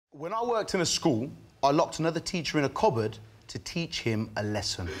When I worked in a school, I locked another teacher in a cupboard to teach him a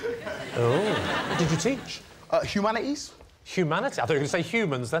lesson. Oh. What did you teach? Humanities. Humanities? I thought you were going to say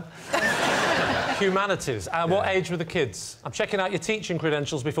humans, then. Humanities. And what age were the kids? I'm checking out your teaching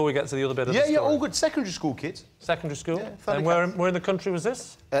credentials before we get to the other bit of the story. Yeah, all good. Secondary school kids. Secondary school? Yeah, and where in the country was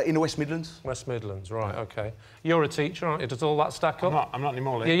this? In the West Midlands. West Midlands, right, OK. You're a teacher, aren't you? Does all that stack up? I'm not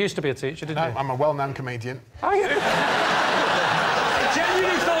anymore, Lee. You used to be a teacher, didn't you? I'm a well-known comedian. Are you? I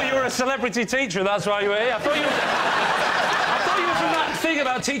genuinely thought you were a celebrity teacher, that's why you were here. I thought you were from that thing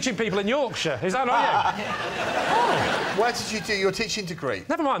about teaching people in Yorkshire. Is that not you? Oh. Where did you do your teaching degree?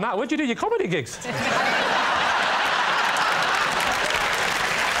 Never mind that. Where did you do your comedy gigs?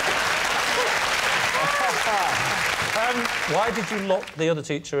 Why did you lock the other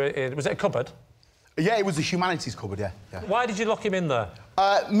teacher in? Was it a cupboard? Yeah, it was the humanities cupboard, yeah. Why did you lock him in there?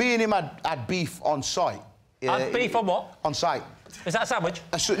 Me and him had beef on site. Had beef on what? On site. Is that a sandwich?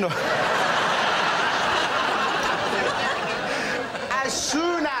 No.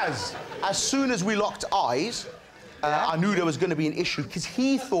 As soon as we locked eyes, I knew there was going to be an issue because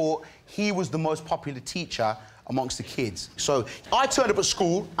he thought he was the most popular teacher amongst the kids. So I turned up at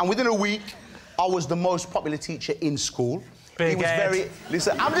school, and within a week, I was the most popular teacher in school. Big he was head. very...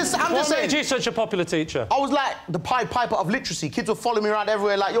 Listen, I'm just saying... What made you such a popular teacher? I was like the Pied Piper of literacy. Kids would follow me around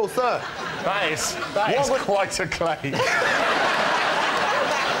everywhere like, yo, sir. That is quite a claim.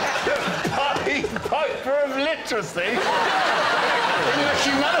 Pied Piper of literacy? In the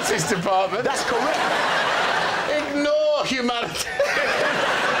humanities department? That's correct. Ignore humanities.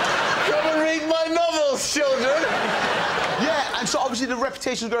 Come and read my novels, children. Yeah, and so obviously the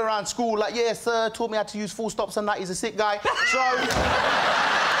reputation's going around school, like, yeah, sir, taught me how to use full stops and that, he's a sick guy. So...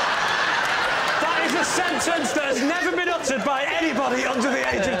 That is a sentence that has never been uttered by anybody under the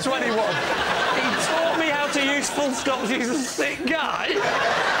age of 21. He taught me how to use full stops, he's a sick guy.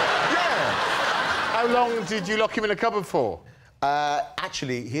 Yeah. How long did you lock him in a cupboard for?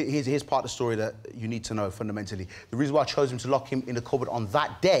 Actually, here's part of the story that you need to know, fundamentally. The reason why I chose him to lock him in the cupboard on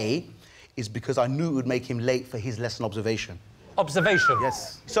that day is because I knew it would make him late for his lesson observation. Observation?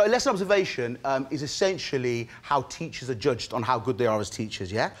 Yes. So a lesson observation is essentially how teachers are judged on how good they are as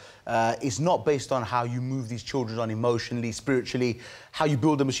teachers, yeah? It's not based on how you move these children on emotionally, spiritually, how you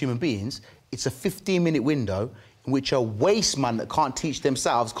build them as human beings. It's a 15-minute window in which a waste man that can't teach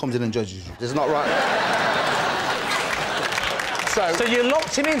themselves comes in and judges you. That's not right. So you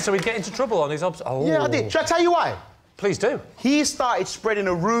locked him in so he'd get into trouble on his Oh. Yeah, I did. Should I tell you why? Please do. He started spreading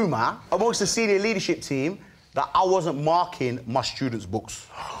a rumour amongst the senior leadership team that I wasn't marking my students' books.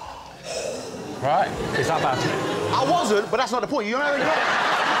 Right. Is that bad? I wasn't, but that's not the point. You know what I mean?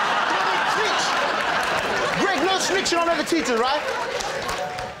 Snitch! Greg, no snitching on other teachers, right?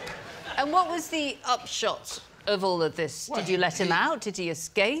 And what was the upshot of all of this? Well, did you let him out? Did he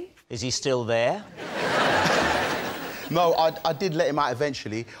escape? Is he still there? No, I did let him out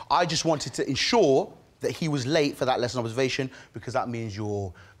eventually. I just wanted to ensure that he was late for that lesson observation because that means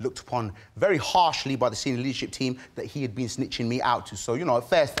you're looked upon very harshly by the senior leadership team that he had been snitching me out to. So, you know,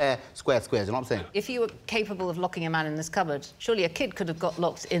 fair, square, squares, you know what I'm saying? If you were capable of locking a man in this cupboard, surely a kid could have got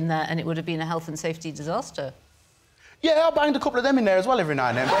locked in there and it would have been a health and safety disaster. Yeah, I banged a couple of them in there as well every now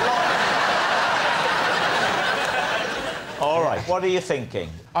and then, but All right, what are you thinking?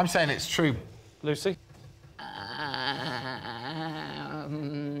 I'm saying it's true. Lucy?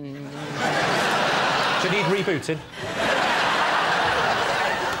 Do you need rebooting?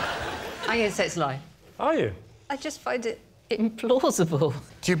 I'm going to say it's a lie. Are you? I just find it implausible.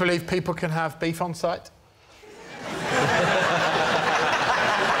 Do you believe people can have beef on site?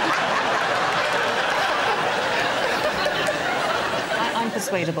 I'm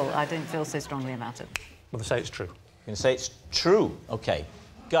persuadable. I don't feel so strongly about it. Well, they say it's true. You can say it's true. OK.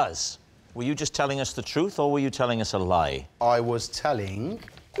 Guz, were you just telling us the truth or were you telling us a lie? I was telling...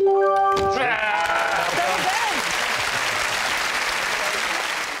 Go again!